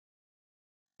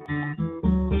Good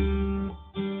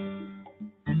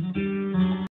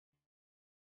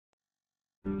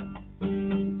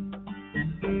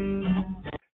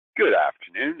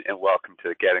afternoon and welcome to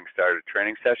the Getting Started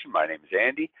training session. My name is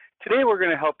Andy. Today we're going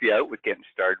to help you out with getting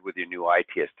started with your new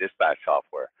ITS Dispatch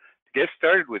software. To get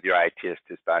started with your ITS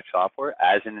Dispatch software,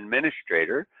 as an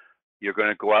administrator, you're going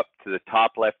to go up to the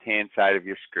top left-hand side of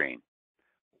your screen.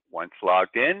 Once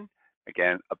logged in,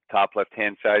 again, up top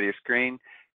left-hand side of your screen,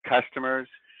 customers,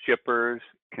 shippers,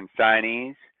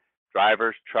 consignees,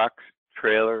 drivers, trucks,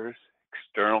 trailers,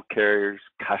 external carriers,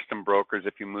 custom brokers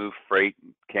if you move freight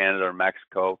in Canada or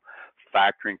Mexico,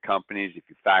 factoring companies if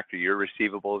you factor your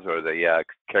receivables or the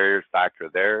carriers factor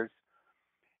theirs,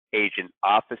 agent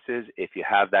offices if you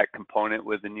have that component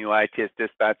with the new ITS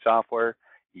Dispatch software,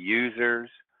 users,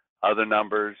 other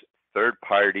numbers, third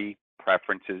party,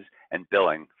 preferences, and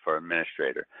billing for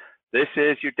administrator. This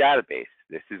is your database.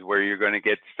 This is where you're going to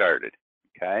get started,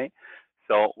 okay?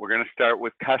 So we're going to start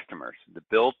with customers, the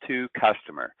bill to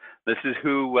customer. This is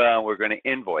who we're going to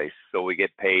invoice so we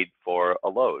get paid for a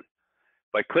load.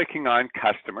 By clicking on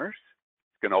customers,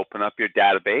 it's going to open up your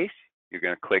database. You're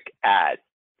going to click add.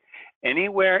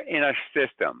 Anywhere in our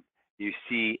system you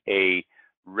see a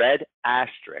red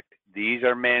asterisk, these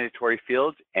are mandatory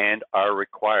fields and are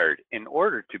required in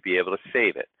order to be able to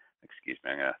save it. Excuse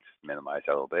me, I'm going to minimize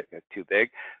that a little bit, it's too big.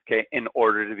 Okay, in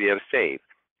order to be able to save.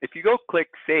 If you go click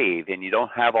save and you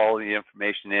don't have all the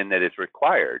information in that is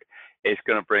required, it's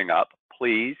going to bring up,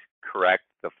 please correct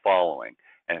the following.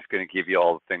 And it's going to give you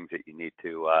all the things that you need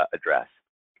to address.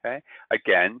 Okay.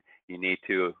 Again, you need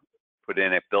to put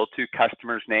in a bill to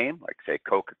customer's name, like say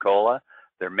Coca-Cola,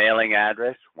 their mailing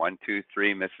address,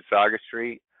 123 Mississauga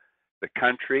Street, the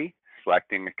country,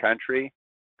 selecting the country,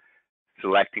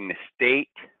 selecting the state.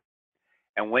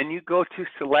 And when you go to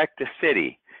select a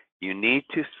city, you need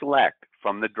to select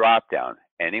from the drop-down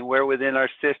anywhere within our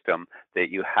system that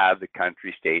you have the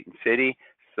country, state, and city.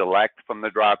 Select from the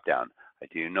drop-down. I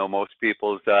do know most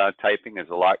people's typing is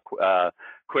a lot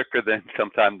quicker than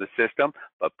sometimes the system,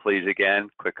 but please again,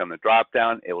 click on the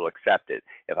drop-down. It will accept it.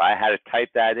 If I had to type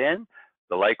that in,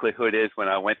 the likelihood is when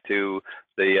I went to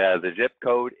the zip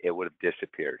code, it would have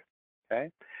disappeared.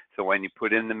 Okay. So when you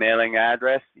put in the mailing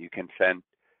address, you can send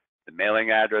the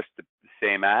mailing address the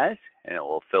same as, and it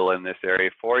will fill in this area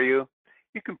for you.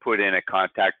 You can put in a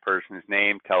contact person's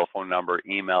name, telephone number,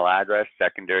 email address,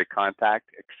 secondary contact,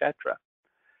 etc.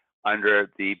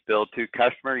 Under the bill to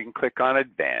customer, you can click on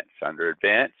advance. Under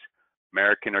advance,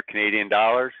 American or Canadian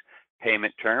dollars,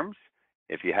 payment terms.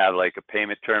 If you have like a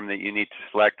payment term that you need to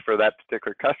select for that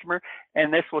particular customer,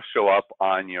 and this will show up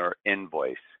on your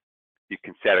invoice. You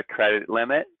can set a credit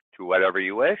limit to whatever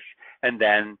you wish, and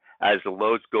then as the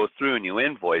loads go through and you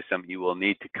invoice them, you will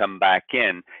need to come back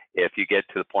in if you get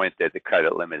to the point that the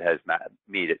credit limit has met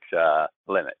its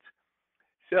limits.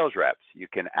 Sales reps, you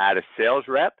can add a sales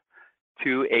rep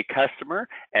to a customer,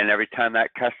 and every time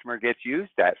that customer gets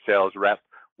used, that sales rep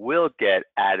will get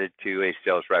added to a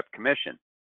sales rep commission.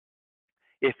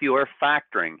 If you are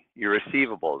factoring your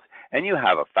receivables and you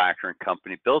have a factoring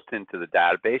company built into the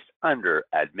database under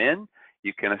admin,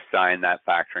 you can assign that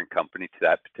factoring company to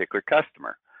that particular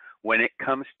customer. When it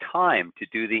comes time to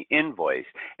do the invoice,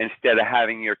 instead of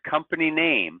having your company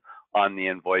name on the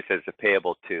invoice as a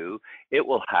payable to, it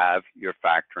will have your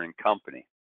factoring company.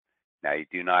 Now, you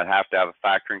do not have to have a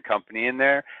factoring company in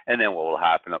there, and then what will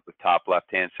happen up the top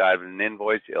left-hand side of an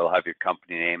invoice, it'll have your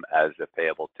company name as a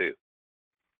payable to.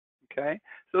 Okay,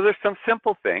 so there's some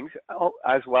simple things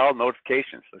as well.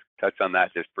 Notifications, let's touch on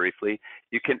that just briefly.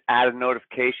 You can add a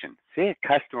notification. Say a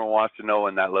customer wants to know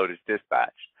when that load is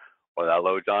dispatched, or that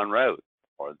load's en route,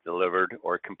 or delivered,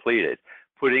 or completed.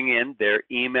 Putting in their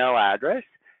email address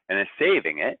and then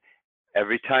saving it.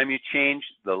 Every time you change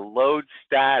the load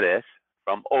status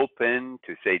from open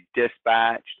to say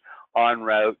dispatched, en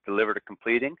route, delivered, or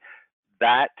completing,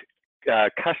 that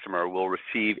customer will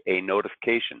receive a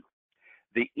notification.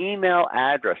 The email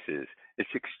addresses, it's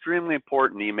extremely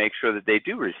important that you make sure that they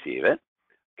do receive it,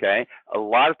 okay? A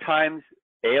lot of times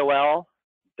AOL,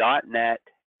 .NET,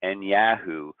 and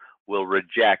Yahoo will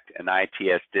reject an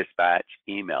ITS Dispatch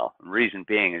email. The reason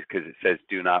being is because it says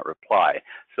do not reply.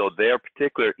 So their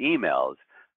particular emails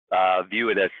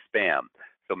view it as spam.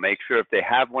 So make sure if they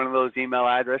have one of those email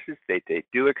addresses, they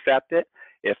do accept it.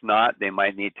 If not, they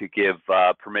might need to give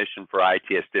permission for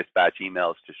ITS Dispatch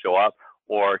emails to show up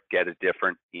or get a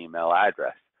different email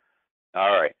address.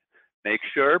 All right, make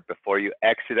sure before you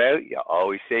exit out, you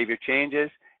always save your changes.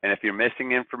 And if you're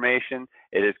missing information,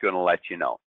 it is going to let you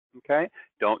know. Okay,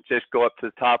 don't just go up to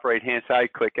the top right-hand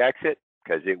side, click exit,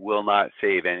 because it will not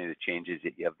save any of the changes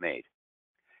that you have made.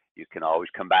 You can always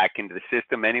come back into the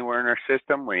system anywhere in our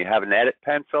system where you have an edit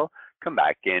pencil, come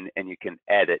back in and you can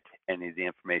edit any of the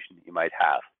information that you might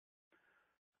have.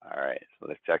 All right, so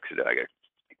let's exit it. I got to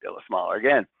make that a little smaller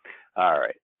again. All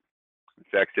right,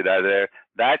 let's exit out of there.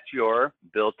 That's your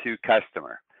bill to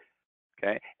customer.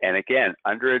 Okay, and again,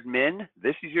 under admin,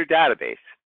 this is your database.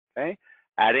 Okay,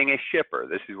 adding a shipper.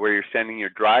 This is where you're sending your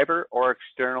driver or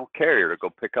external carrier to go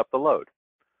pick up the load.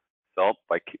 So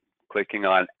by clicking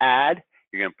on add,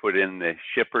 you're going to put in the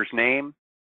shipper's name,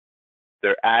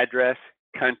 their address,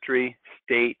 country,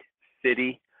 state,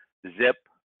 city, zip,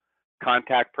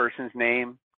 contact person's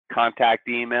name, contact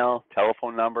email,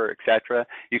 telephone number, etc.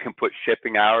 You can put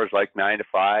shipping hours like 9 to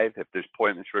 5 if there's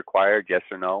appointments required, yes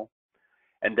or no.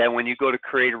 And then when you go to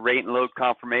create a rate and load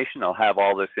confirmation, I'll have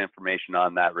all this information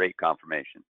on that rate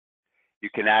confirmation. You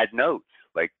can add notes,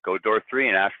 like go door 3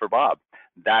 and ask for Bob.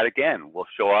 That again will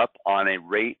show up on a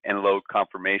rate and load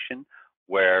confirmation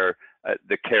where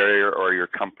the carrier or your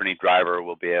company driver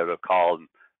will be able to call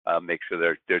and make sure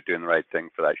they're doing the right thing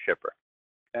for that shipper.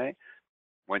 Okay.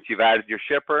 Once you've added your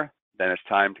shipper, then it's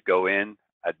time to go in,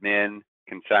 admin,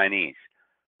 consignees.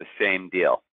 The same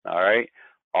deal. All right.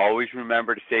 Always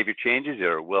remember to save your changes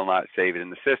or it will not save it in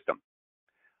the system.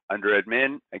 Under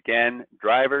admin, again,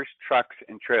 drivers, trucks,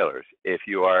 and trailers. If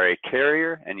you are a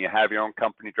carrier and you have your own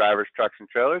company drivers, trucks, and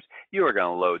trailers, you are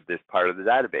going to load this part of the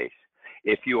database.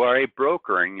 If you are a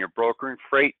broker and you're brokering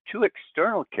freight to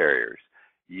external carriers,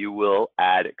 you will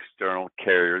add external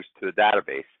carriers to the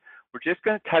database. We're just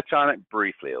going to touch on it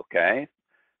briefly, okay?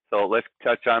 So let's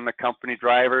touch on the company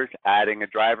drivers. Adding a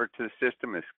driver to the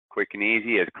system is quick and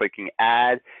easy as clicking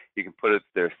add. You can put it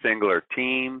their singular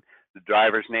team, the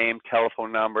driver's name,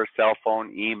 telephone number, cell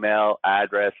phone, email,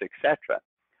 address, etc.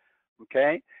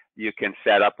 Okay? You can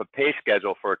set up a pay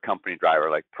schedule for a company driver,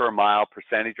 like per mile,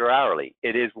 percentage, or hourly.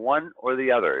 It is one or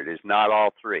the other. It is not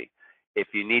all three. If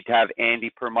you need to have Andy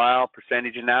per mile,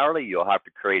 percentage, and hourly, you'll have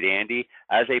to create Andy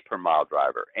as a per mile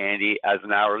driver, Andy as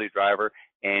an hourly driver,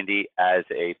 Andy as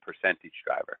a percentage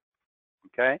driver.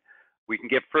 Okay? We can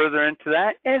get further into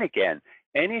that. And again,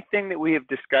 anything that we have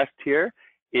discussed here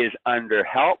is under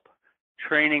help,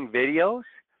 training videos,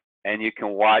 and you can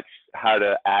watch how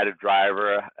to add a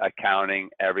driver, accounting,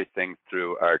 everything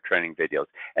through our training videos.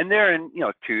 And they're in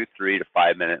 2, 3 to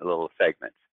 5 minute little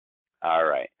segments. All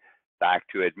right, back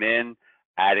to admin,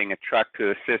 adding a truck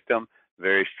to the system,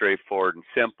 very straightforward and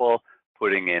simple,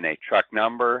 putting in a truck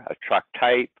number, a truck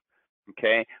type.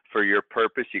 Okay, for your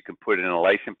purpose, you can put in a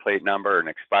license plate number, an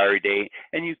expiry date,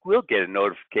 and you will get a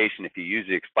notification if you use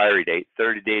the expiry date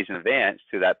 30 days in advance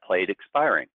to that plate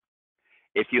expiring.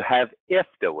 If you have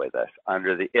IFTA with us,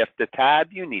 under the IFTA tab,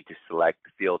 you need to select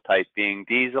the fuel type being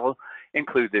diesel,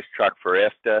 include this truck for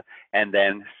IFTA, and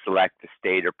then select the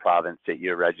state or province that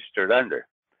you're registered under,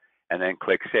 and then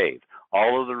click Save.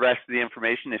 All of the rest of the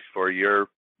information is for your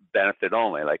benefit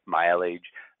only, like mileage,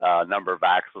 number of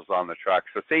axles on the truck.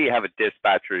 So say you have a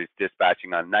dispatcher who's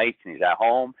dispatching on nights and he's at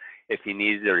home. If he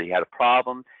needs it or he had a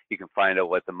problem, you can find out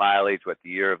what the mileage, what the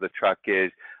year of the truck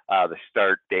is, the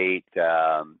start date,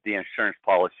 the insurance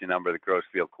policy number, the gross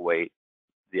vehicle weight,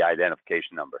 the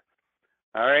identification number.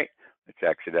 All right, let's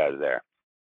exit out of there.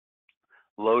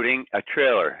 Loading a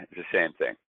trailer is the same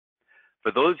thing.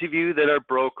 For those of you that are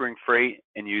brokering freight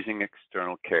and using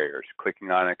external carriers,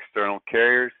 clicking on external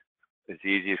carriers is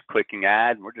easy as clicking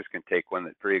add, and we're just going to take one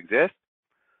that pre-exists.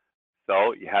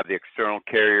 So you have the external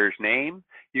carrier's name.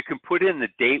 You can put in the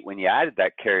date when you added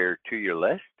that carrier to your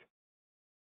list.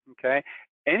 Okay.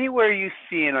 Anywhere you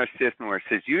see in our system where it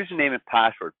says username and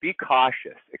password, be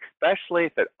cautious, especially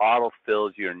if it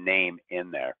auto-fills your name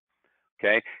in there.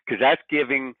 Okay, because that's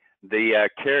giving the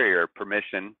carrier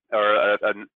permission or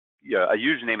a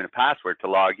username and a password to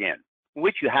log in,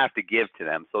 which you have to give to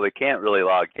them, so they can't really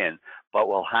log in. But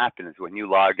what will happen is when you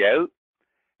log out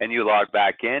and you log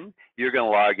back in, you're going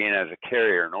to log in as a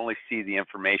carrier and only see the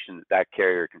information that that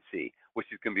carrier can see, which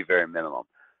is going to be very minimum.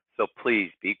 So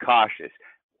please be cautious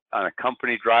on a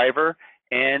company driver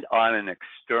and on an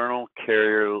external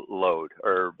carrier load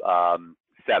or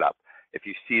setup. If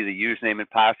you see the username and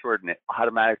password and it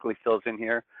automatically fills in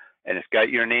here and it's got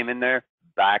your name in there,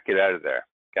 back it out of there,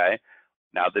 okay?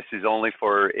 Now this is only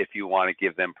for if you want to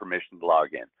give them permission to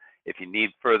log in. If you need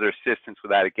further assistance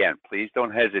with that, again, please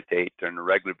don't hesitate. During the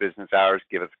regular business hours,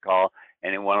 give us a call.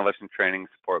 Any one of us in training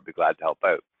support will be glad to help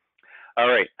out. All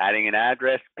right, adding an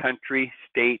address, country,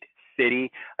 state,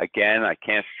 city. Again, I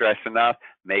can't stress enough,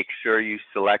 make sure you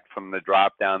select from the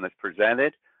drop-down that's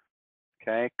presented.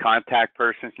 Okay, contact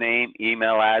person's name,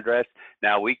 email address.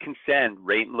 Now we can send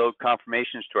rate and load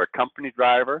confirmations to our company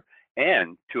driver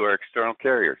and to our external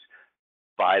carriers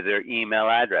by their email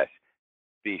address.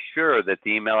 be sure that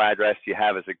the email address you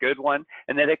have is a good one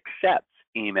and that accepts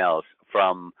emails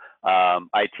from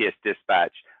ITS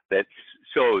Dispatch that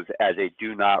shows as a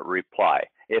do not reply.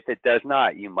 If it does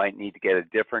not, you might need to get a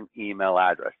different email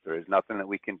address. There is nothing that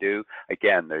we can do.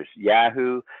 Again, there's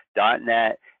Yahoo,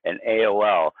 .net, and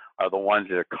AOL are the ones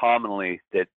that are commonly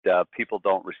that people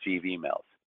don't receive emails.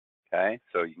 Okay,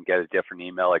 so you can get a different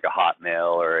email like a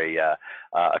Hotmail or a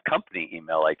company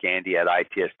email like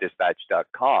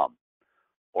andy@itsdispatch.com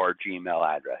or Gmail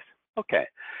address. Okay.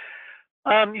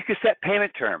 You can set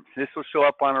payment terms. This will show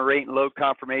up on a rate and load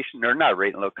confirmation, or not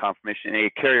rate and load confirmation, a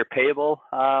carrier payable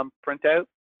printout.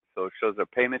 So it shows their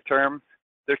payment terms,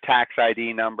 their tax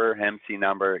ID number, MC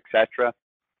number, etc.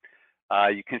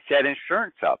 You can set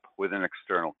insurance up with an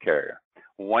external carrier.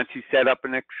 Once you set up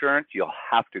an insurance, you'll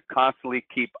have to constantly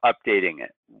keep updating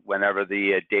it whenever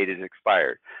the date is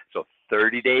expired. So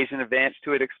 30 days in advance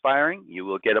to it expiring, you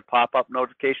will get a pop-up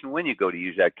notification when you go to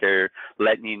use that carrier,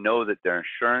 letting you know that their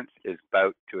insurance is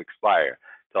about to expire.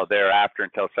 So thereafter,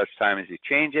 until such time as you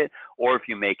change it, or if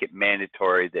you make it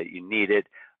mandatory that you need it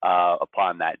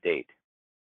upon that date.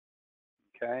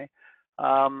 Okay,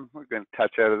 we're going to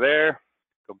touch out of there.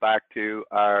 Go back to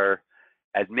our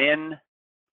admin.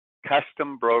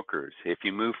 Custom brokers. If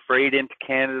you move freight into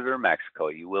Canada or Mexico,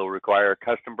 you will require a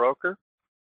custom broker.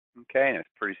 Okay, and it's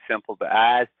pretty simple to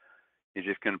add. You're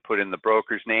just going to put in the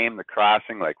broker's name, the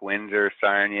crossing like Windsor,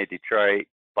 Sarnia, Detroit,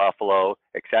 Buffalo,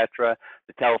 etc.,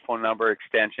 the telephone number,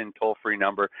 extension, toll-free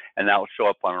number, and that will show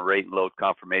up on a rate and load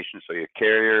confirmation so your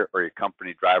carrier or your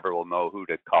company driver will know who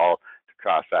to call to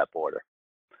cross that border.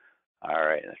 All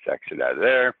right, let's exit out of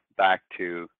there. Back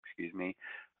to,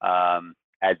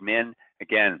 admin.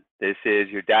 Again, this is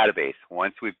your database.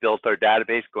 Once we've built our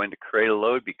database, going to create a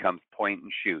load becomes point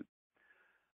and shoot.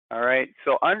 All right,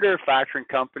 so under factoring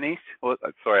companies,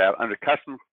 under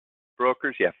custom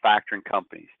brokers, you have factoring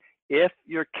companies. If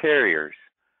your carriers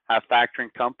have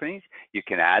factoring companies, you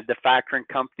can add the factoring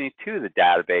company to the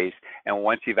database, and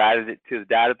once you've added it to the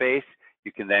database,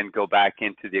 you can then go back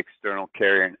into the external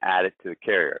carrier and add it to the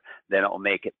carrier. Then it will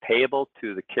make it payable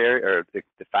to the carrier, or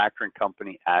the factoring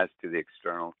company as to the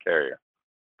external carrier.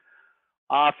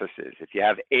 Offices. If you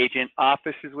have agent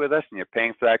offices with us and you're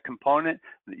paying for that component,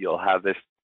 you'll have this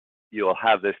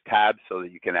tab so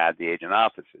that you can add the agent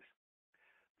offices.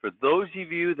 For those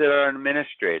of you that are an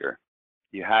administrator,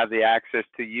 you have the access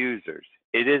to users.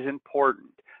 It is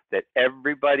important that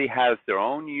everybody has their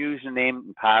own username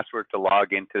and password to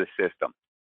log into the system.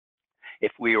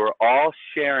 If we were all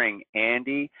sharing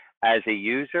Andy as a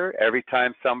user every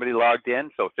time somebody logged in,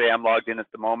 so say I'm logged in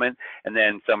at the moment and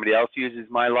then somebody else uses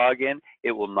my login,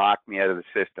 it will knock me out of the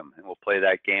system, and we'll play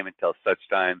that game until such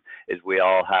time as we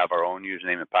all have our own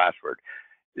username and password.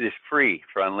 It is free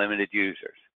for unlimited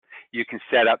users. You can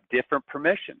set up different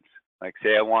permissions. Like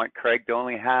say I want Craig to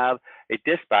only have a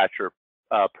dispatcher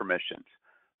permissions.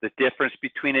 The difference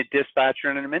between a dispatcher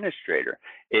and an administrator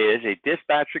is a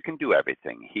dispatcher can do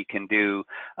everything. He can do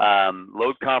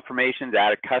load confirmations,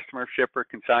 add a customer, shipper,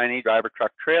 consignee, driver,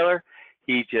 truck, trailer.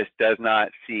 He just does not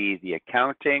see the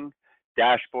accounting,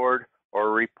 dashboard,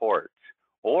 or reports,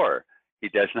 or he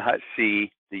does not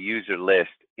see the user list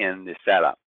in the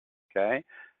setup, okay?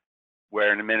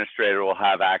 Where an administrator will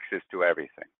have access to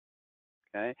everything,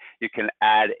 okay? You can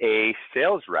add a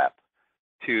sales rep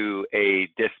to a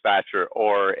dispatcher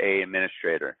or a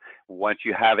administrator. Once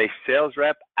you have a sales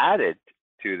rep added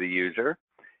to the user,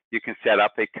 you can set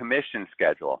up a commission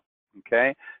schedule,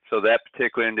 okay? So that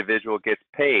particular individual gets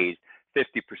paid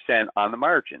 50% on the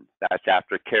margin. That's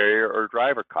after carrier or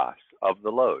driver costs of the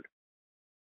load,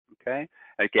 okay?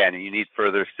 Again, if you need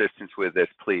further assistance with this,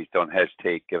 please don't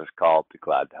hesitate, give us a call, be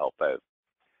glad to help out.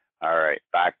 All right,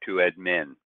 back to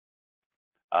admin.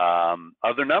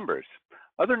 Other numbers.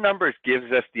 Other numbers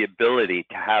gives us the ability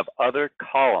to have other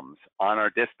columns on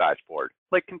our dispatch board,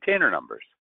 like container numbers,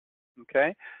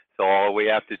 okay? So all we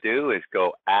have to do is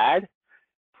go add,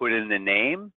 put in the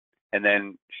name, and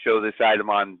then show this item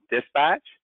on dispatch,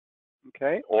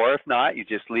 okay? Or if not, you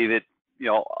just leave it,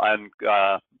 on,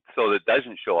 so that it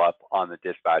doesn't show up on the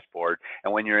dispatch board.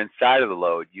 And when you're inside of the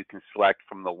load, you can select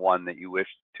from the one that you wish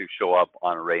to show up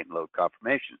on a rate and load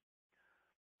confirmation.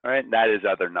 All right, and that is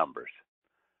other numbers.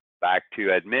 Back to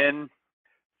admin,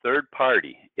 third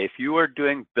party. If you are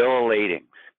doing bill of ladings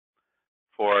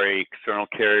for an external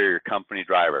carrier or company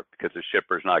driver because the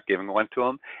shipper is not giving one to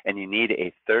them, and you need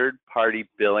a third party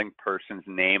billing person's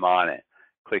name on it.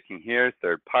 Clicking here,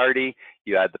 third party,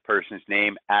 you add the person's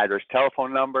name, address,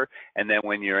 telephone number, and then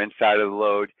when you're inside of the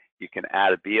load, you can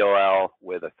add a BOL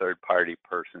with a third party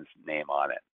person's name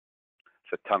on it.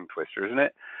 It's a tongue twister, isn't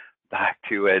it? Back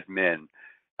to admin.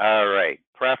 All right,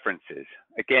 preferences.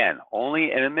 Again,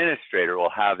 only an administrator will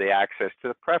have the access to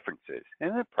the preferences.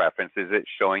 And the preferences, it's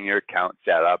showing your account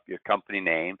setup, your company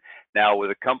name. Now with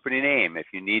a company name, if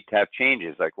you need to have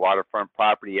changes like Waterfront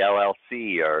Property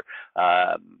LLC or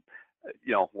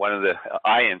one of the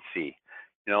INC,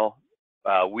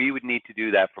 we would need to do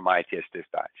that from ITS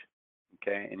Dispatch,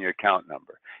 okay, and your account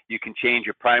number. You can change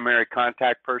your primary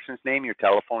contact person's name, your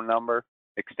telephone number,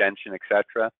 extension,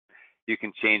 etc. You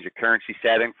can change the currency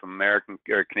setting from American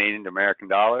or Canadian to American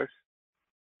dollars.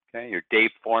 Okay, your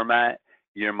date format,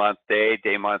 year, month, day,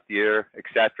 month, year,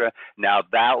 etc. Now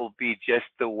that will be just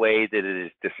the way that it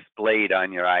is displayed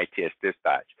on your ITS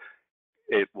Dispatch.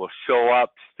 It will show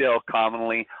up still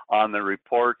commonly on the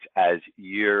reports as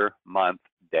year, month,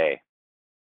 day.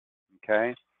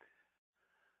 Okay.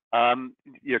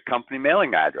 Your company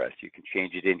mailing address, you can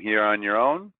change it in here on your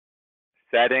own.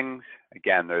 Settings,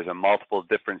 again, there's a multiple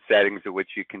different settings of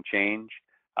which you can change.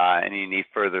 And you need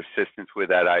further assistance with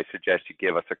that, I suggest you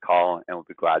give us a call and we'll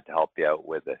be glad to help you out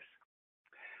with this.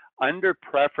 Under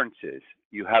Preferences,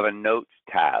 you have a Notes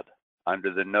tab.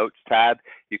 Under the Notes tab,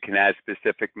 you can add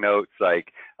specific notes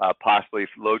like possibly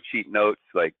load sheet notes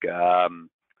like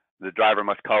the driver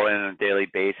must call in on a daily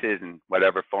basis and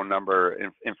whatever phone number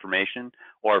information,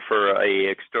 or for a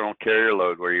external carrier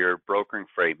load where you're brokering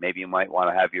freight, maybe you might want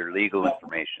to have your legal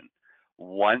information.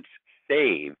 Once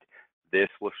saved, this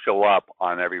will show up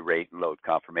on every rate and load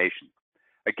confirmation.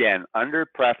 Again, under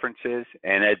Preferences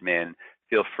and Admin,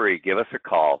 feel free, give us a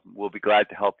call. We'll be glad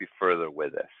to help you further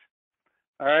with this.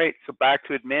 All right, so back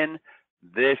to Admin.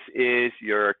 This is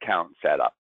your account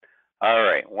setup. All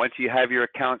right, once you have your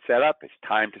account set up, it's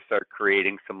time to start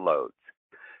creating some loads.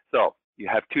 So you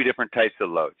have two different types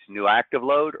of loads, new active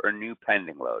load or new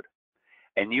pending load.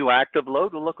 A new active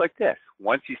load will look like this.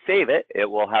 Once you save it, it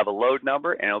will have a load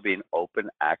number and it'll be an open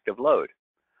active load.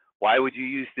 Why would you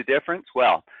use the difference?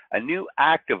 Well, a new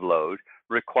active load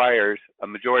requires a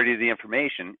majority of the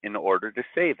information in order to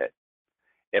save it.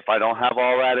 If I don't have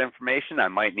all that information, I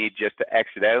might need just to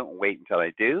exit out and wait until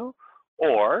I do,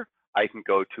 or I can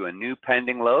go to a new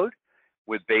pending load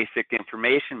with basic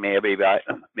information. Maybe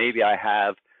I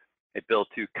have a bill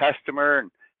to customer,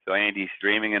 and so Andy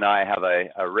Streaming and I have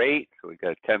a rate, so we've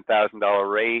got a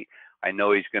 $10,000 rate. I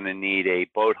know he's going to need a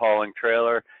boat hauling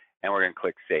trailer, and we're going to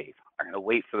click Save. I'm going to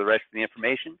wait for the rest of the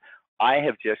information. I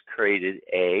have just created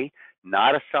a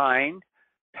not assigned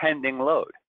pending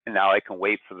load, and now I can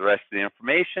wait for the rest of the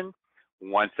information.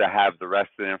 Once I have the rest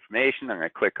of the information, I'm going to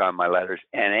click on my letters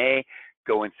NA,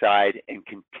 go inside and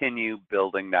continue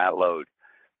building that load.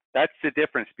 That's the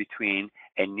difference between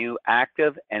a new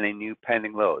active and a new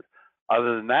pending load.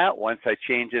 Other than that, once I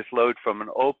change this load from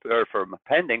from a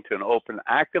pending to an open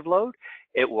active load,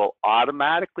 it will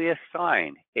automatically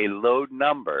assign a load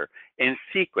number in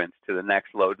sequence to the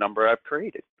next load number I've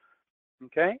created.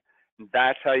 Okay? And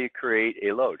that's how you create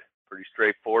a load. Pretty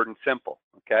straightforward and simple.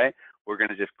 Okay? We're going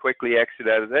to just quickly exit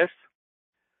out of this.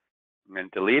 I'm going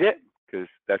to delete it, because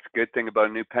that's a good thing about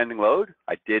a new pending load.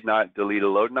 I did not delete a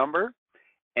load number.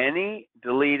 Any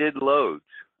deleted loads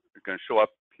are going to show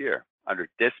up here under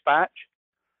Dispatch,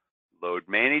 Load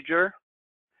Manager,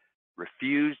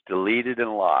 Refused, Deleted,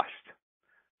 and Lost.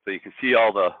 So you can see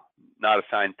all the not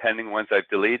assigned pending ones I've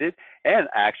deleted, and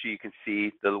actually you can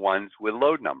see the ones with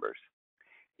load numbers.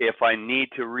 If I need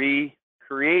to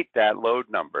recreate that load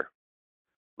number,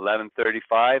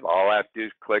 1135, all I have to do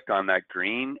is click on that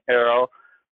green arrow,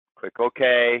 click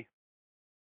OK,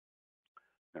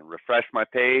 and refresh my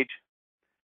page,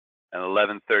 and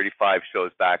 1135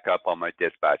 shows back up on my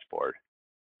dispatch board.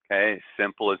 Okay,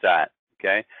 simple as that.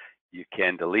 Okay, you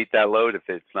can delete that load if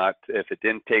it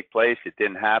didn't take place, it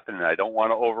didn't happen, and I don't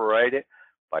want to overwrite it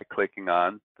by clicking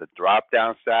on the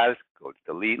drop-down status, go to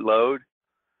Delete Load,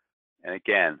 and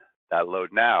again, that load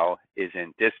now is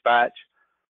in Dispatch,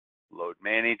 Load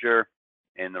Manager,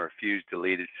 in the Refused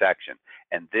Deleted section.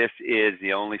 And this is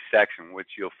the only section which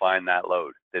you'll find that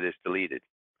load that is deleted.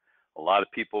 A lot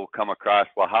of people come across,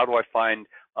 well, how do I find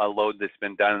a load that's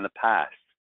been done in the past?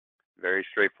 Very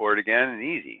straightforward again and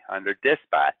easy. Under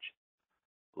Dispatch,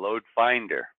 Load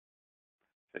Finder,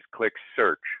 just click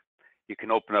Search. You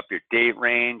can open up your date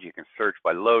range, you can search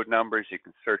by load numbers, you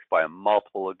can search by a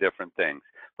multiple of different things.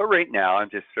 But right now, I'm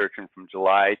just searching from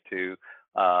July to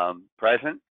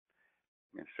present.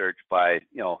 You can search by,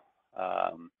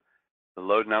 the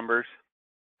load numbers,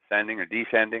 ascending or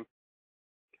descending,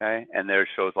 okay? And there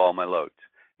shows all my loads.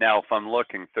 Now, if I'm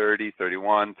looking 30,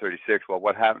 31, 36, well,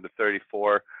 what happened to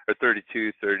 34, or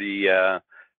 32, 30,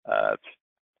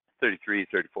 33,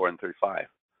 34, and 35?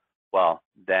 Well,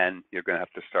 then you're going to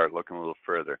have to start looking a little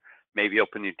further. Maybe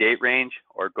open your date range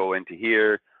or go into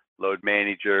here, load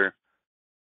manager,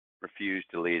 refused,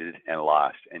 deleted, and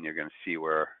lost, and you're going to see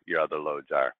where your other loads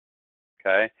are.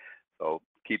 Okay, so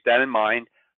keep that in mind.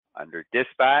 Under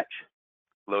dispatch,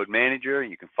 load manager,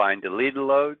 you can find deleted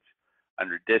loads.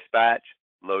 Under dispatch,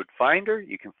 load finder,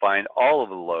 you can find all of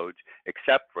the loads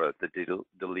except for the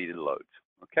deleted loads.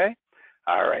 Okay,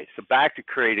 all right, so back to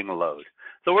creating a load.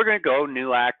 So we're going to go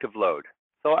new active load.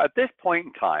 So at this point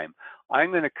in time,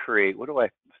 I'm going to create,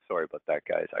 sorry about that,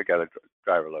 guys, I got a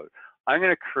driver load. I'm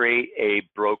going to create a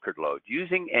brokered load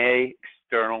using a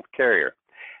external carrier.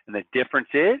 And the difference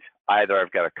is either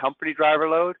I've got a company driver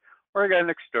load or I got an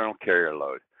external carrier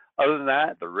load. Other than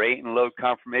that, the rate and load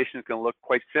confirmation is going to look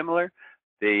quite similar.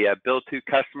 The bill to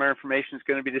customer information is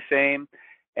going to be the same,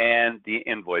 and the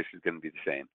invoice is going to be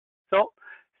the same. So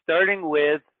starting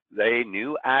with the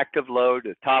new active load,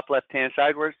 the top left-hand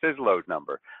side where it says load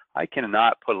number, I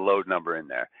cannot put a load number in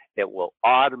there. It will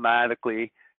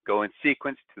automatically go in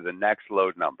sequence to the next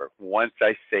load number once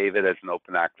I save it as an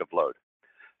open active load.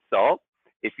 So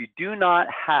if you do not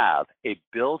have a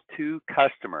bill to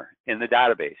customer in the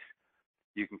database,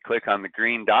 you can click on the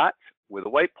green dots with a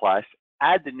white plus,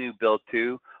 add the new bill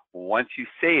to. Once you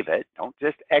save it, don't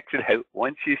just exit out.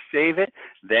 Once you save it,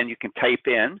 then you can type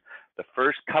in the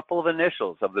first couple of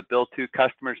initials of the bill to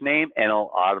customer's name and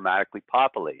it'll automatically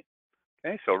populate.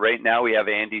 Okay, so right now we have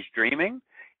Andy's Dreaming.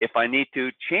 If I need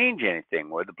to change anything,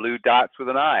 where the blue dots with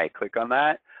an I, click on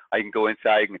that. I can go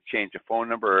inside, I can change a phone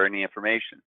number or any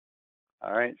information.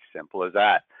 All right, simple as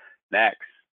that. Next,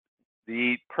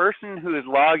 the person who is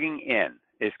logging in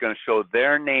is going to show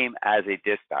their name as a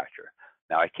dispatcher.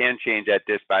 Now I can change that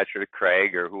dispatcher to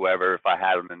Craig or whoever if I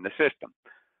had them in the system.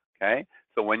 Okay,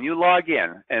 so when you log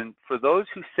in, and for those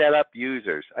who set up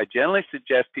users, I generally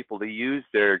suggest people to use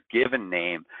their given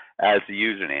name as the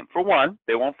username. For one,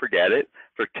 they won't forget it.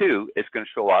 For two, it's going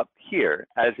to show up here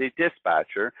as a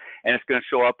dispatcher, and it's going to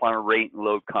show up on a rate and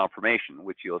load confirmation,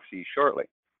 which you'll see shortly.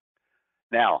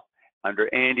 Now,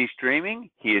 under Andy's Dreaming,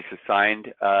 he is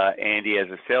assigned Andy as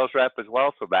a sales rep as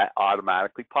well, so that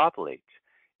automatically populates.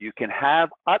 You can have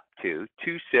up to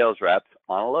 2 sales reps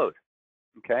on a load,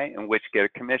 okay, in which get a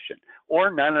commission, or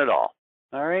none at all,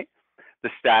 all right? The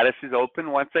status is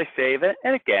open once I save it,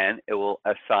 and again, it will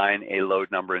assign a load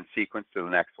number in sequence to the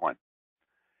next one.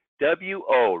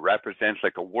 WO represents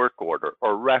like a work order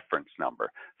or reference number.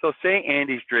 So say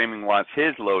Andy's Dreaming wants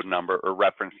his load number or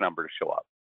reference number to show up.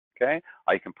 Okay,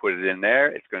 I can put it in there.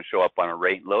 It's going to show up on a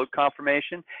rate and load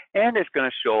confirmation, and it's going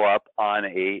to show up on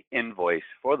a invoice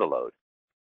for the load.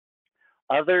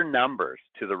 Other numbers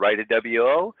to the right of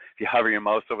WO, if you hover your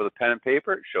mouse over the pen and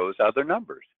paper, it shows other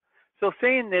numbers. So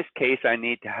say in this case, I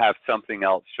need to have something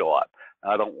else show up.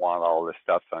 I don't want all this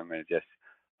stuff, so I'm going to just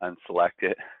unselect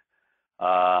it.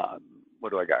 What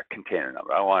do I got? Container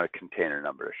number. I want a container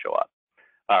number to show up.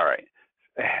 All right.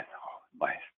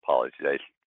 My apologies. I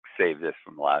saved this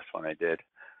from the last one I did,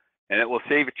 and it will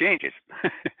save it changes.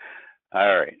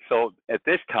 All right, so at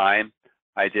this time,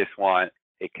 I just want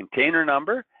a container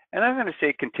number, and I'm going to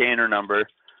say container number,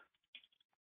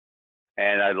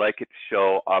 and I'd like it to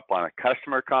show up on a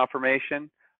customer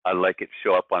confirmation. I'd like it to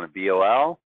show up on a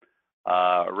BOL,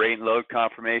 rate and load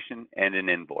confirmation, and an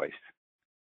invoice.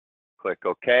 Click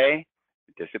OK,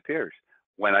 it disappears.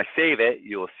 When I save it,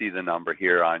 you will see the number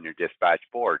here on your dispatch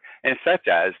board, and such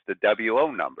as the WO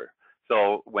number.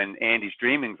 So when Andy's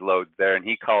Dreaming's loads there and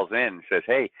he calls in and says,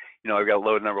 hey, you know, I've got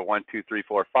load number 1, 2, 3,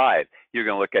 4, 5, you're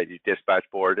going to look at your dispatch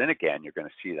board, and again, you're going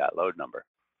to see that load number.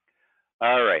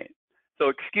 All right. So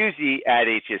excuse the at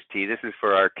HST. This is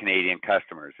for our Canadian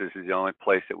customers. This is the only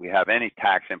place that we have any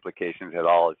tax implications at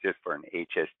all. It's just for an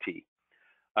HST.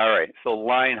 All right. So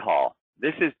line haul.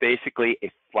 This is basically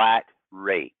a flat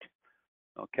rate.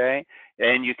 Okay,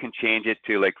 and you can change it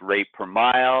to like rate per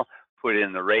mile, put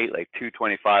in the rate like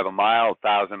 $2.25 a mile,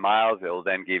 1,000 miles, it will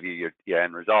then give you your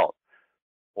end result.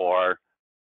 Or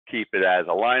keep it as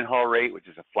a line haul rate, which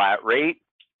is a flat rate.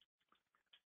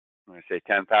 I'm going to say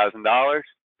 $10,000.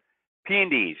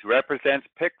 P&Ds represents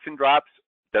picks and drops,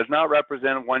 does not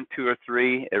represent 1, 2, or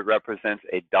 3. It represents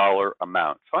a dollar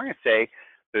amount. So I'm going to say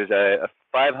there's a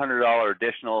 $500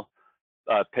 additional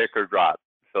pick or drop.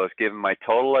 So it's giving my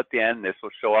total at the end. This will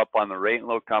show up on the rate and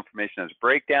load confirmation as a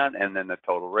breakdown and then the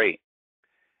total rate.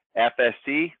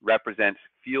 FSC represents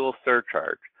fuel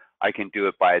surcharge. I can do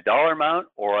it by a dollar amount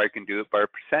or I can do it by a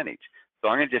percentage. So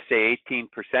I'm going to just say 18%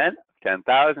 of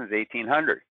 10,000 is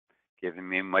 1,800, giving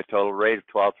me my total rate of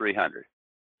 12,300.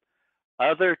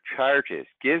 Other charges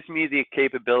gives me the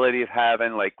capability of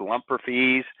having like lumper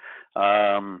fees.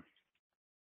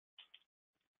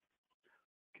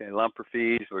 Okay, lumper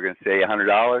fees, we're going to say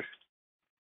 $100.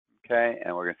 Okay,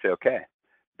 and we're going to say okay.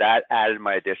 that added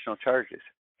my additional charges.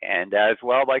 And as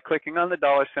well, by clicking on the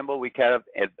dollar symbol, we can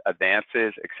have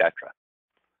advances, etc.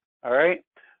 All right,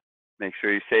 make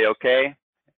sure you say okay,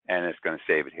 and it's going to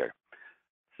save it here.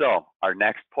 So our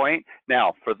next point,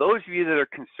 now for those of you that are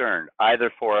concerned,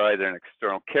 either for either an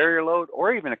external carrier load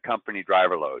or even a company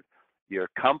driver load, your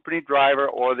company driver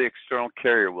or the external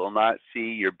carrier will not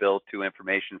see your bill to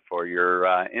information for your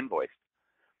invoice.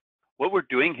 What we're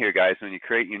doing here, guys, when you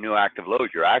create your new active load,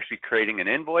 you're actually creating an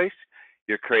invoice,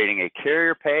 you're creating a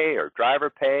carrier pay or driver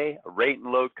pay, a rate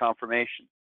and load confirmation,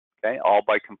 okay, all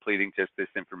by completing just this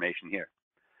information here.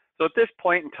 So at this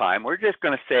point in time, we're just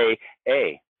going to say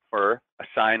A for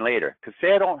assign later, because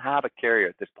say I don't have a carrier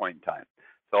at this point in time.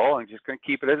 So I'm just going to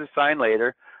keep it as assign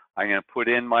later. I'm going to put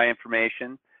in my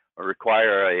information, or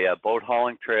require a boat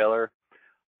hauling trailer.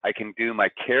 I can do my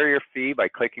carrier fee by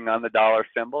clicking on the dollar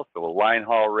symbol. So a line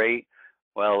haul rate,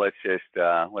 well, let's just,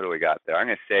 what do we got there? I'm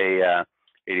going to say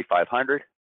 8,500.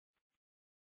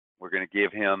 We're going to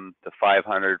give him the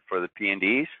 500 for the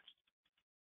P&Ds.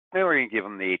 Then we're going to give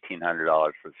him the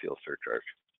 $1,800 for the fuel surcharge.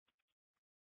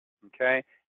 Okay,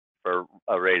 for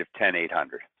a rate of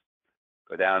 10,800.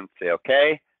 Go down and say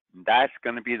okay. That's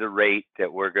going to be the rate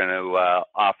that we're going to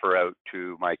offer out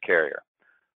to my carrier.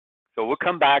 So we'll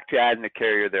come back to adding the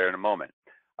carrier there in a moment.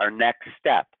 Our next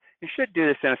step, you should do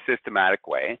this in a systematic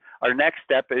way. Our next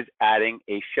step is adding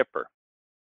a shipper.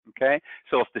 Okay,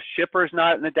 so if the shipper is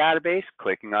not in the database,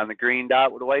 clicking on the green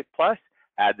dot with a white plus,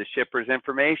 add the shipper's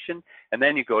information, and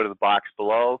then you go to the box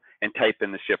below and type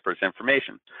in the shipper's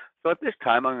information. So at this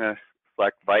time, I'm going to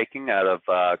select Viking out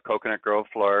of Coconut Grove,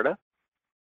 Florida.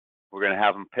 We're going to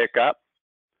have him pick up.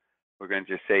 We're going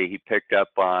to just say he picked up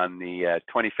on the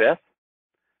 25th.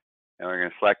 And we're going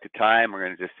to select a time. We're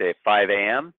going to just say 5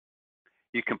 a.m.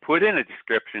 You can put in a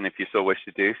description if you so wish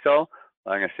to do so.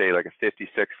 I'm going to say like a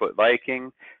 56-foot Viking.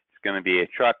 It's going to be a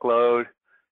truckload.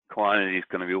 Quantity is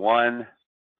going to be 1. It's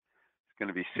going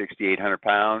to be 6,800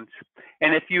 pounds.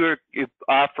 And if you're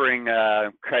offering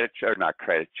credit, or not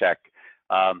credit check,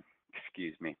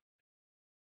 excuse me,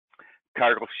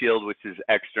 Cargo Shield, which is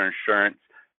extra insurance,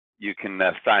 you can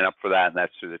sign up for that, and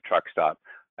that's through the truck stop.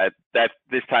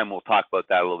 This time we'll talk about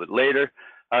that a little bit later.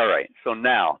 All right, so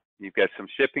now you've got some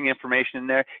shipping information in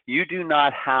there. You do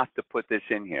not have to put this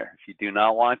in here. If you do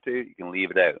not want to, you can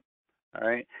leave it out. All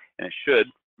right, and it should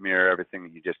mirror everything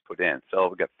that you just put in. So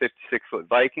we've got 56-foot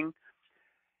Viking.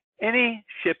 Any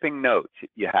shipping notes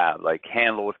you have, like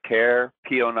handle with care,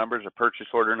 PO numbers or purchase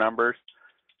order numbers,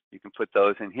 you can put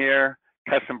those in here.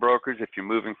 Custom brokers, if you're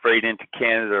moving freight into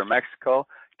Canada or Mexico,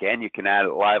 again, you can add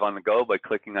it live on the go by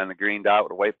clicking on the green dot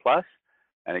with a white plus.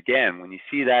 And again, when you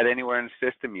see that anywhere in the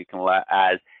system, you can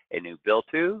add a new bill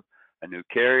to, a new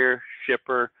carrier,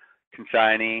 shipper,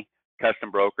 consignee,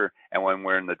 custom broker, and when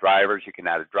we're in the drivers, you can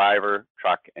add a driver,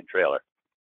 truck, and trailer.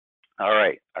 All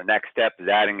right, our next step is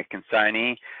adding a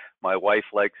consignee. My wife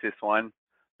likes this one.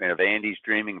 We have Andy's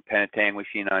Dreaming in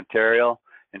Penetanguishene, Ontario,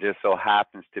 and just so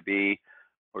happens to be,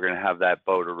 we're going to have that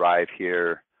boat arrive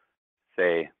here,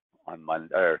 say, on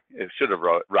Monday, or it should have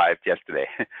arrived yesterday,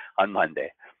 on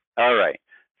Monday. All right,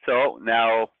 so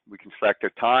now we can select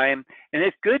our time, and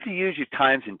it's good to use your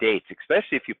times and dates,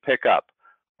 especially if you pick up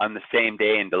on the same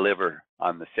day and deliver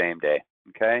on the same day,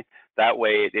 okay? That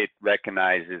way it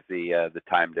recognizes the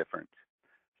time difference.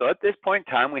 So at this point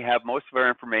in time, we have most of our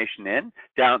information in.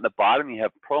 Down at the bottom, you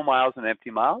have pro miles and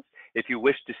empty miles. If you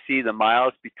wish to see the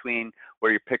miles between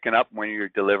where you're picking up and when you're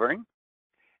delivering.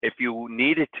 If you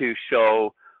needed to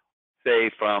show,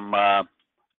 say, from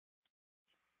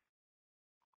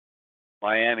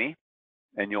Miami,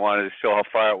 and you wanted to show how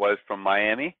far it was from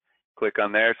Miami, click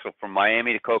on there. So from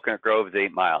Miami to Coconut Grove is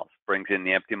 8 miles. Brings in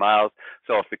the empty miles.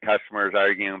 So if the customer is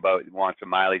arguing about wants a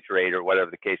mileage rate or whatever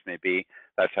the case may be,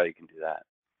 that's how you can do that.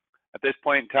 At this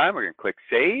point in time, we're going to click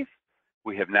Save.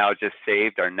 We have now just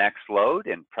saved our next load,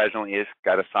 and presently it's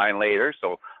got a sign later,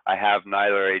 so I have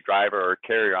neither a driver or a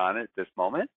carrier on it at this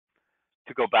moment.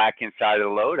 To go back inside of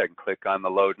the load, I can click on the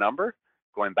load number.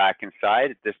 Going back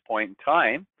inside at this point in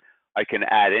time, I can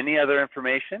add any other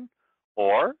information,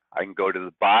 or I can go to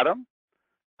the bottom.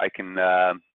 I can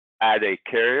add a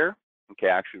carrier. Okay,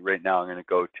 actually right now I'm going to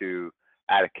go to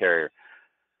add a carrier.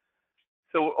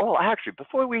 So, actually,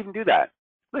 before we even do that,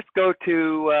 let's go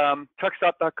to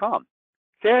truckstop.com.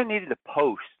 Say I needed to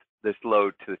post this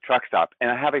load to the truck stop, and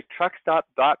I have a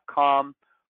truckstop.com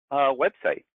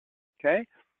website, okay?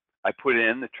 I put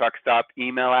in the truck stop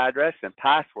email address and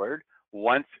password.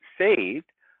 Once saved,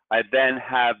 I then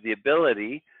have the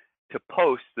ability to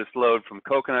post this load from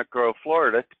Coconut Grove,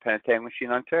 Florida to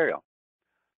Penetanguishene, Ontario,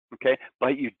 okay?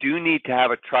 But you do need to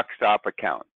have a truck stop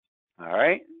account, all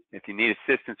right? If you need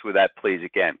assistance with that, please,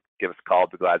 again, give us a call. I'll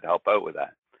be glad to help out with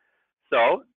that.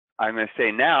 So I'm going to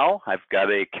say now I've got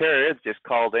a carrier that just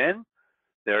called in.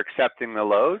 They're accepting the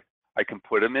load. I can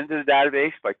put them into the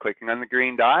database by clicking on the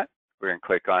green dot. We're going to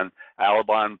click on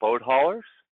Alabon Boat Haulers.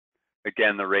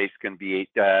 Again, the rate's going to be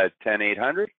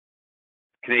 10,800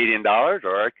 Canadian dollars,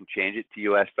 or I can change it to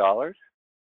US dollars.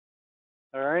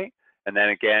 All right. And then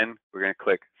again, we're going to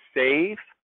click Save.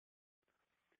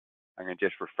 I'm going to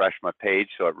just refresh my page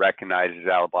so it recognizes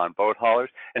Alabon Boat Haulers.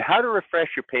 And how to refresh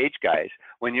your page, guys,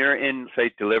 when you're in,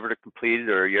 say, Delivered or Completed,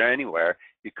 or you're anywhere,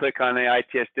 you click on the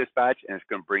ITS dispatch and it's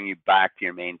going to bring you back to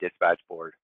your main dispatch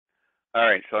board. All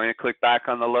right, so I'm going to click back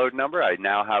on the load number. I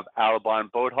now have Alabon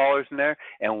Boat Haulers in there.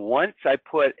 And once I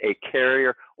put a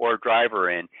carrier or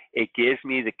driver in, it gives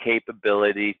me the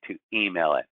capability to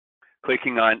email it.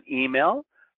 Clicking on email,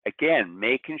 again,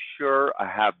 making sure I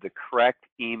have the correct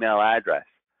email address.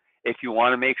 If you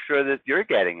want to make sure that you're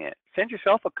getting it, send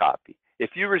yourself a copy.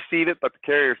 If you receive it but the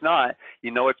carrier's not,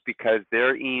 you know it's because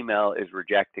their email is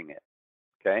rejecting it,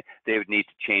 okay? They would need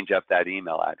to change up that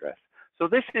email address. So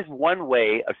this is one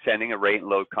way of sending a rate and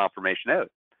load confirmation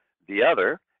out. The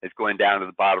other is going down to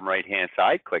the bottom right-hand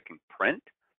side, clicking Print.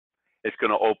 It's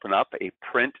going to open up a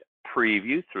print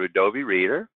preview through Adobe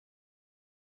Reader.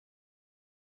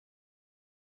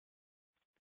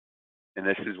 And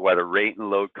this is what a rate and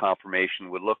load confirmation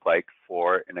would look like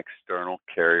for an external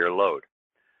carrier load.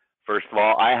 First of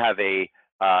all, I have a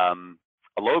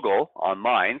logo on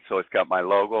mine, so it's got my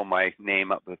logo, my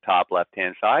name up at the top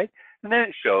left-hand side, and then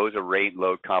it shows a rate and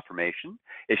load confirmation.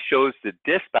 It shows the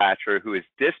dispatcher who is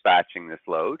dispatching this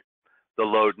load, the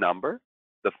load number,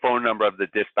 the phone number of the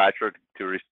dispatcher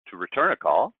to return a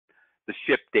call, the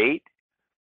ship date,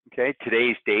 okay,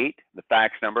 today's date, the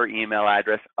fax number, email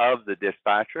address of the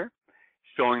dispatcher,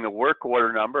 showing the work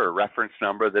order number or reference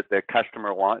number that the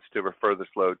customer wants to refer this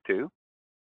load to,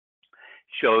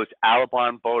 shows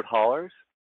Alabon Boat Haulers,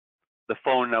 the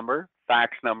phone number,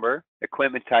 fax number,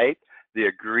 equipment type, the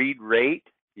agreed rate,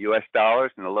 US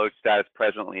dollars, and the load status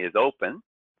presently is open,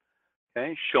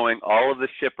 okay, showing all of the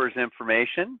shipper's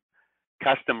information,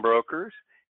 custom brokers,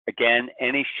 again,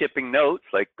 any shipping notes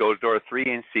like go to door 3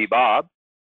 and see Bob,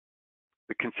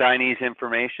 the consignee's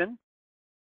information,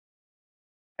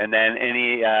 and then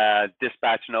any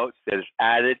dispatch notes that is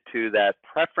added to that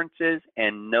preferences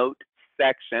and note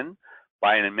section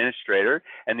by an administrator,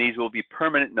 and these will be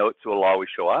permanent notes that will always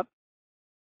show up.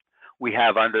 We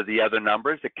have under the other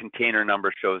numbers, the container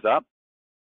number shows up.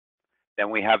 Then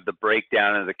we have the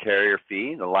breakdown of the carrier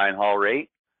fee, the line haul rate,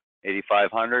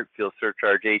 8,500, fuel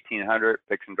surcharge 1,800,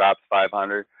 picks and drops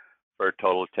 500 for a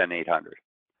total of 10,800.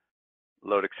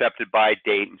 Load accepted by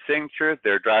date and signature,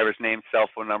 their driver's name, cell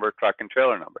phone number, truck and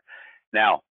trailer number.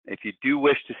 Now, if you do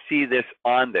wish to see this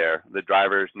on there, the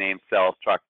driver's name, cell,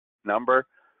 truck number,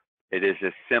 it is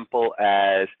as simple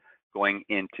as going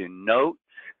into notes,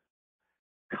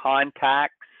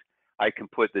 contacts. I can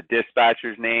put the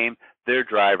dispatcher's name, their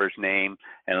driver's name,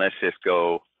 and let's just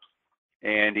go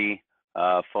Andy,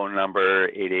 phone number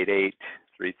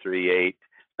 888-338-9656.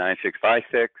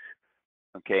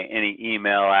 Okay, any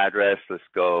email address, let's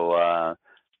go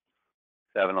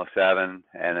 707,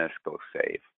 and let's go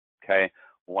save. Okay,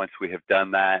 once we have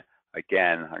done that,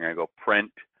 again, I'm going to go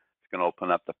print. It's going to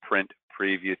open up the print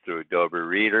preview through Adobe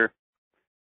Reader,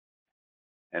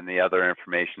 and the other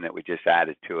information that we just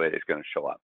added to it is going to show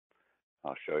up.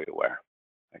 I'll show you where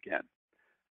again.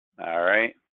 All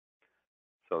right,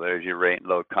 so there's your rate and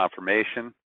load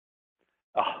confirmation.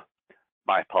 Oh,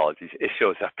 my apologies, it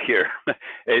shows up here.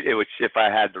 It would, if I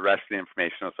had the rest of the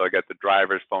information. So I got the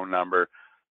driver's phone number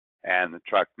and the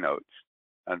truck notes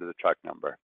under the truck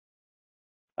number.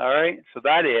 All right, so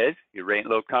that is your rate and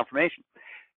load confirmation.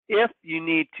 If you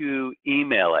need to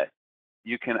email it,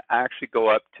 you can actually go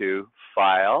up to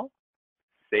File,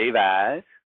 Save As,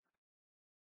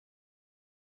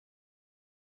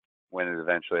 when it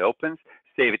eventually opens,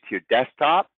 save it to your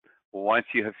desktop. Once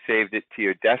you have saved it to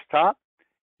your desktop,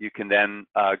 you can then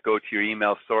go to your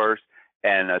email source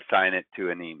and assign it to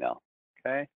an email,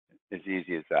 okay? As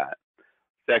easy as that.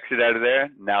 Let's exit out of there.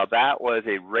 Now that was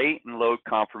a rate and load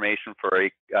confirmation for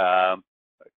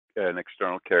an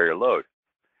external carrier load.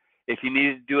 If you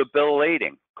need to do a bill of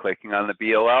lading, clicking on the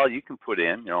BOL, you can put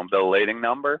in your own bill of lading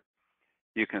number.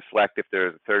 You can select if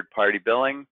there's a third-party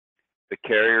billing, the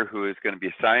carrier who is going to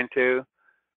be assigned to,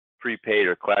 prepaid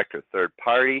or collect or third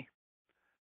party,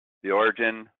 the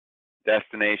origin,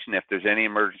 destination. If there's any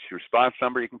emergency response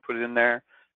number, you can put it in there,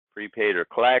 prepaid or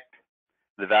collect,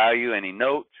 the value, any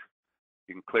notes.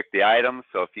 You can click the items.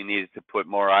 So if you needed to put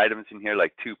more items in here,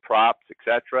 like 2 props,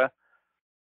 etc.,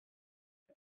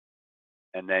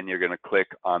 and then you're going to click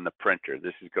on the printer.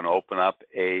 This is going to open up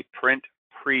a print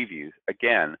preview,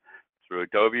 again, through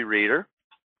Adobe Reader.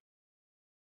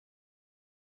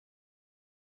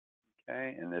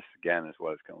 Okay, and this again is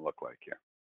what it's going to look like here.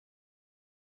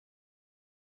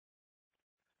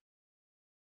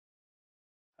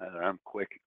 I'm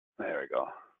quick. There we go.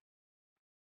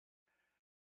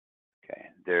 Okay,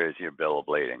 there's your bill of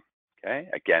lading. Okay,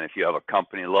 again, if you have a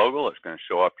company logo, it's going to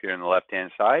show up here on the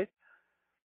left-hand side.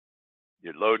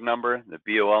 Your load number, the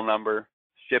BOL number,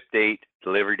 ship date,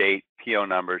 delivery date, PO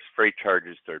numbers, freight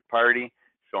charges, third party,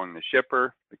 showing the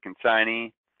shipper, the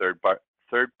consignee,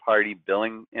 third-party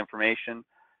billing information,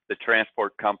 the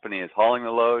transport company is hauling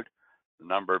the load, the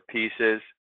number of pieces,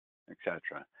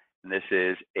 etc. And this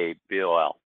is a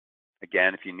BOL.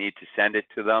 Again, if you need to send it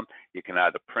to them, you can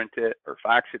either print it or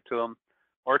fax it to them,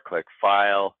 or click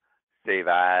File, Save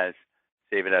As,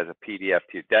 save it as a PDF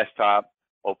to your desktop,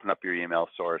 open up your email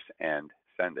source, and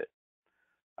send it.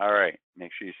 All right,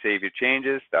 make sure you save your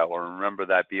changes. That will remember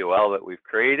that BOL that we've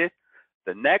created.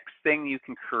 The next thing you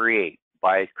can create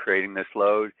by creating this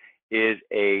load is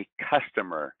a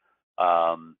customer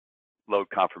load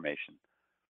confirmation.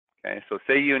 Okay, so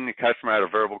say you and the customer had a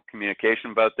verbal communication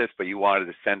about this, but you wanted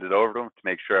to send it over to them to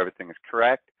make sure everything is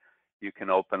correct. You can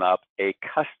open up a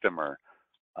customer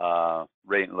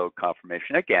rate and load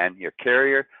confirmation. Again, your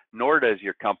carrier, nor does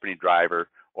your company driver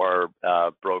or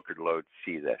brokered load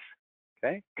see this.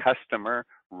 Okay, customer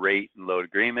rate and load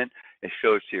agreement. It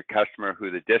shows to your customer who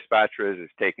the dispatcher is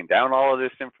taking down all of this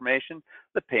information,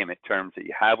 the payment terms that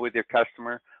you have with your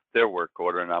customer, their work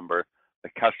order number, the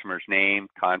customer's name,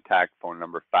 contact, phone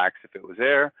number, fax if it was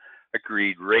there,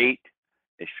 agreed rate.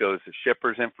 It shows the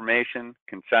shipper's information,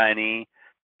 consignee,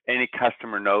 any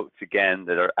customer notes, again,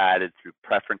 that are added through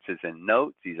preferences and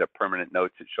notes. These are permanent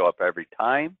notes that show up every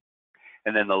time.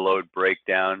 And then the load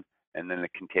breakdown, and then the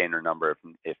container number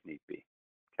if need be.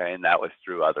 Okay, and that was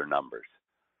through other numbers.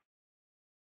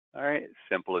 All right,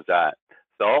 simple as that.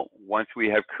 So once we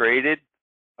have created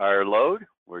our load,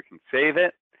 we can save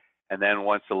it. And then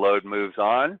once the load moves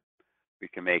on, we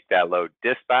can make that load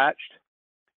dispatched.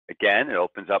 Again, it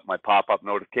opens up my pop-up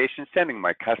notification, sending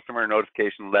my customer a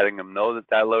notification, letting them know that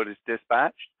that load is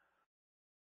dispatched.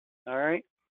 All right,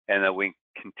 and then we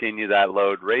continue that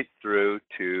load right through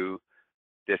to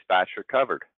dispatched or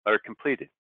covered or completed.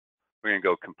 We're going to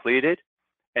go completed,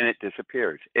 and it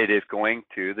disappears. It is going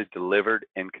to the delivered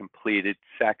and completed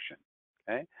section.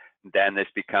 Okay. Then this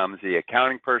becomes the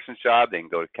accounting person's job. They can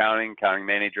go to accounting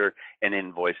manager, and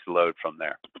invoice the load from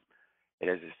there. It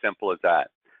is as simple as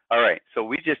that. All right, so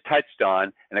we just touched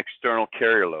on an external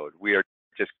carrier load. We are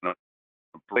just going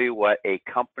to show you what a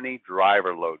company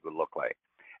driver load would look like.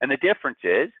 And the difference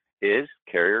is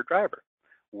carrier driver.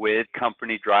 With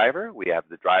company driver, we have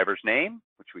the driver's name,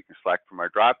 which we can select from our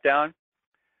drop-down,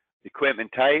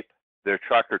 equipment type, their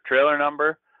truck or trailer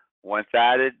number. Once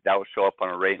added, that will show up on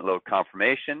a rate and load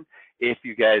confirmation. If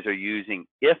you guys are using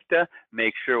IFTA,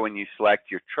 make sure when you select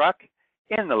your truck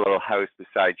in the little house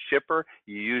beside shipper,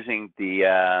 you're using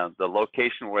the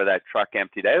location where that truck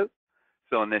emptied out.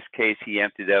 So in this case, he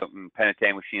emptied out in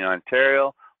Penetanguishene,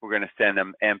 Ontario. We're going to send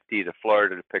him empty to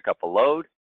Florida to pick up a load.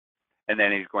 And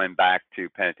then he's going back to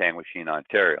Penetanguishene,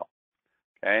 Ontario.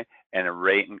 Okay, and a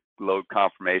rate and load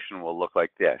confirmation will look like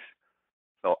this.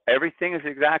 So everything is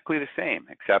exactly the same,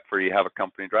 except for you have a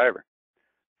company driver.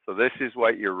 So this is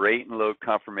what your rate and load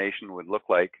confirmation would look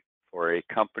like for a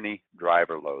company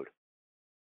driver load.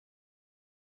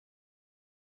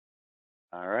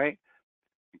 All right.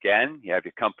 Again, you have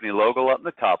your company logo up in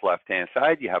the top left-hand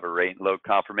side. You have a rate and load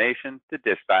confirmation, the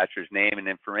dispatcher's name and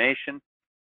information,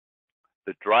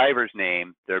 the driver's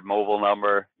name, their mobile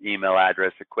number, email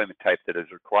address, equipment type that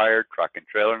is required, truck and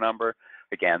trailer number.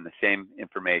 Again, the same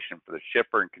information for the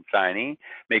shipper and consignee.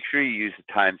 Make sure you use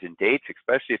the times and dates,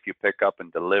 especially if you pick up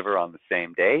and deliver on the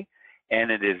same day.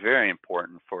 And it is very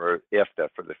important for IFTA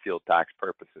for the fuel tax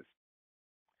purposes.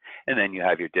 And then you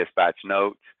have your dispatch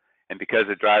notes. And because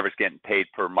the driver's getting paid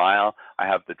per mile, I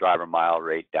have the driver mile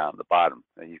rate down the bottom.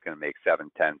 And you're going to make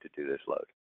 $7.10 to do this load.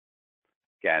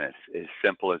 Again, it's as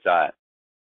simple as that.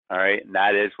 All right, and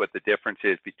that is what the difference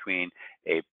is between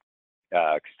a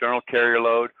external carrier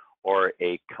load or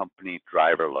a company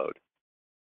driver load.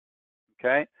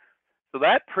 Okay, so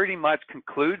that pretty much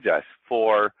concludes us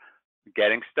for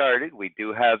getting started. We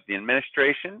do have the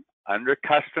administration under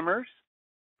customers,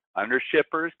 under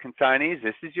shippers, consignees.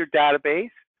 This is your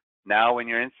database. Now, when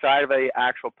you're inside of an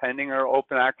actual pending or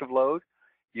open active load,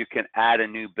 you can add a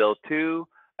new bill to,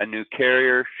 a new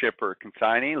carrier, shipper,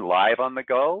 consignee live on the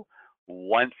go.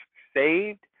 Once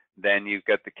saved, then you've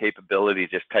got the capability of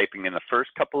just typing in the first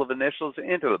couple of initials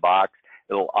into the box.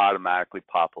 it'll automatically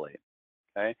populate.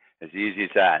 Okay, as easy as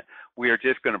that. We are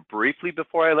just going to briefly,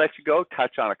 before I let you go,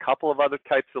 touch on a couple of other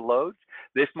types of loads.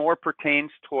 This more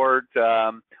pertains towards,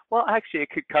 well, actually, it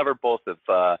could cover both of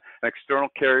an external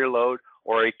carrier load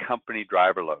or a company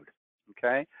driver load.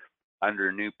 Okay,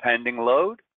 under new pending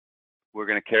load, we're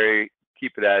going to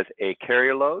keep it as a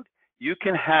carrier load. You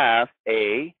can have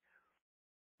a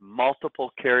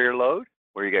multiple carrier load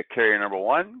where you get carrier number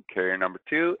 1, carrier number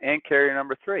 2, and carrier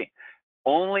number 3.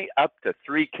 Only up to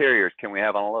 3 carriers can we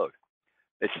have on a load.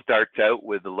 It starts out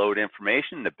with the load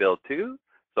information, the bill 2.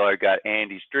 So I got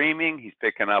Andy's Dreaming. He's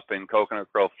picking up in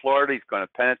Coconut Grove, Florida. He's going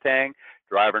to Penetang.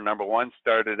 Driver number 1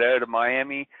 started out of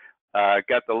Miami,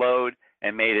 got the load,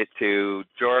 and made it to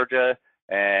Georgia.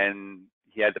 And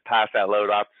he had to pass that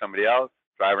load off to somebody else.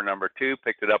 Driver number 2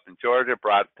 picked it up in Georgia,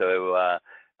 brought it to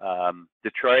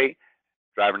Detroit.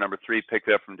 Driver number 3 picked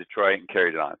it up from Detroit and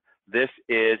carried it on. This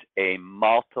is a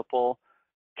multiple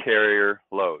carrier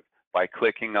load. By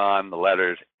clicking on the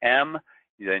letters M,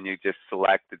 then you just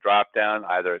select the drop down,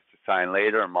 either it's assign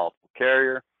later or multiple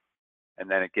carrier, and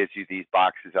then it gives you these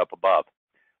boxes up above.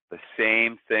 The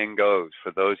same thing goes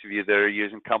for those of you that are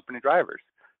using company drivers.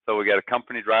 So we got a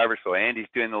company driver, so Andy's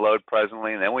doing the load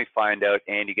presently, and then we find out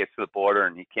Andy gets to the border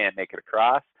and he can't make it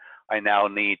across. I now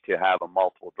need to have a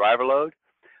multiple driver load.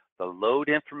 The load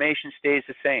information stays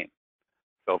the same.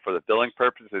 So for the billing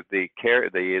purposes, the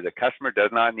customer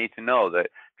does not need to know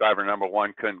that driver number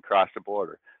 1 couldn't cross the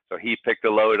border. So he picked the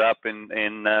load up in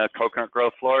Coconut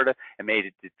Grove, Florida, and made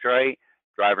it to Detroit.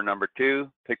 Driver number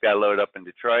 2 picked that load up in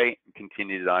Detroit and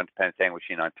continued it on to Penetang,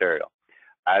 Ontario.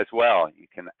 As well, you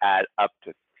can add up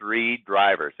to 3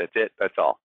 drivers. That's it. That's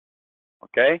all.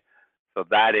 Okay? So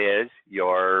that is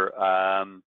your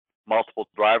multiple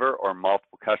driver or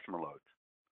multiple customer loads.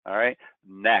 All right?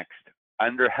 Next,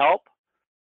 under help,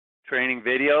 training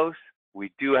videos,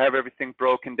 we do have everything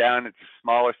broken down into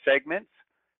smaller segments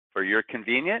for your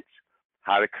convenience.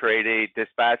 How to create a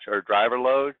dispatch or driver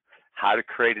load, how to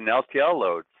create an LTL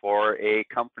load for a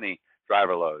company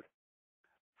driver load,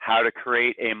 how to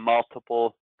create a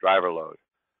multiple driver load,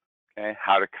 okay,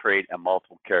 how to create a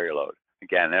multiple carrier load.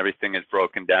 Again, everything is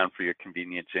broken down for your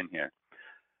convenience in here.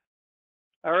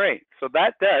 All right, so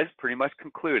that does pretty much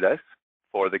conclude us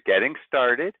for the getting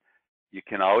started. You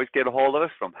can always get a hold of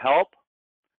us from help,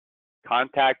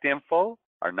 contact info.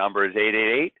 Our number is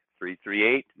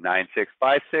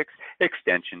 888-338-9656,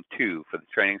 extension 2 for the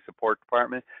training support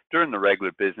department during the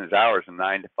regular business hours of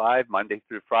 9 to 5, Monday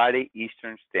through Friday,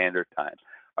 Eastern Standard Time.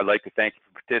 I'd like to thank you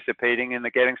for participating in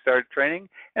the Getting Started training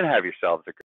and have yourselves a